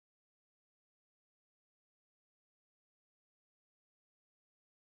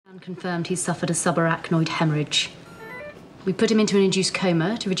Confirmed he's suffered a subarachnoid hemorrhage. We put him into an induced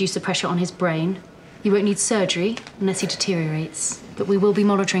coma to reduce the pressure on his brain. He won't need surgery unless he deteriorates, but we will be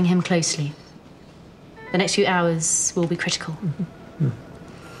monitoring him closely. The next few hours will be critical.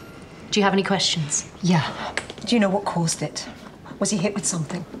 Do you have any questions? Yeah. Do you know what caused it? Was he hit with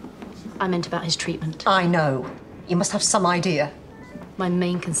something? I meant about his treatment. I know. You must have some idea. My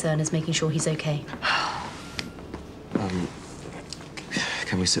main concern is making sure he's okay.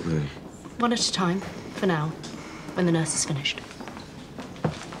 Can we sit with him? One at a time, for now, when the nurse is finished.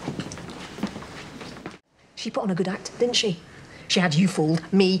 She put on a good act, didn't she? She had you fooled,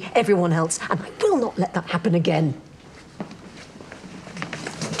 me, everyone else, and I will not let that happen again.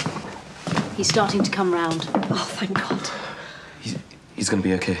 He's starting to come round. Oh, thank God. He's going to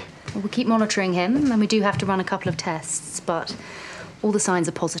be okay. Well, we'll keep monitoring him, and we do have to run a couple of tests, but all the signs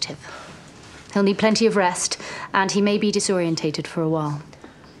are positive. He'll need plenty of rest, and he may be disorientated for a while.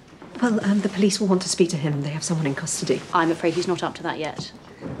 Well, the police will want to speak to him. They have someone in custody. I'm afraid he's not up to that yet.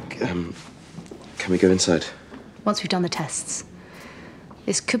 Can we go inside? Once we've done the tests.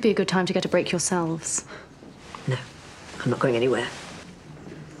 This could be a good time to get a break yourselves. No, I'm not going anywhere.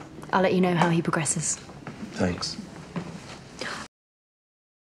 I'll let you know how he progresses. Thanks.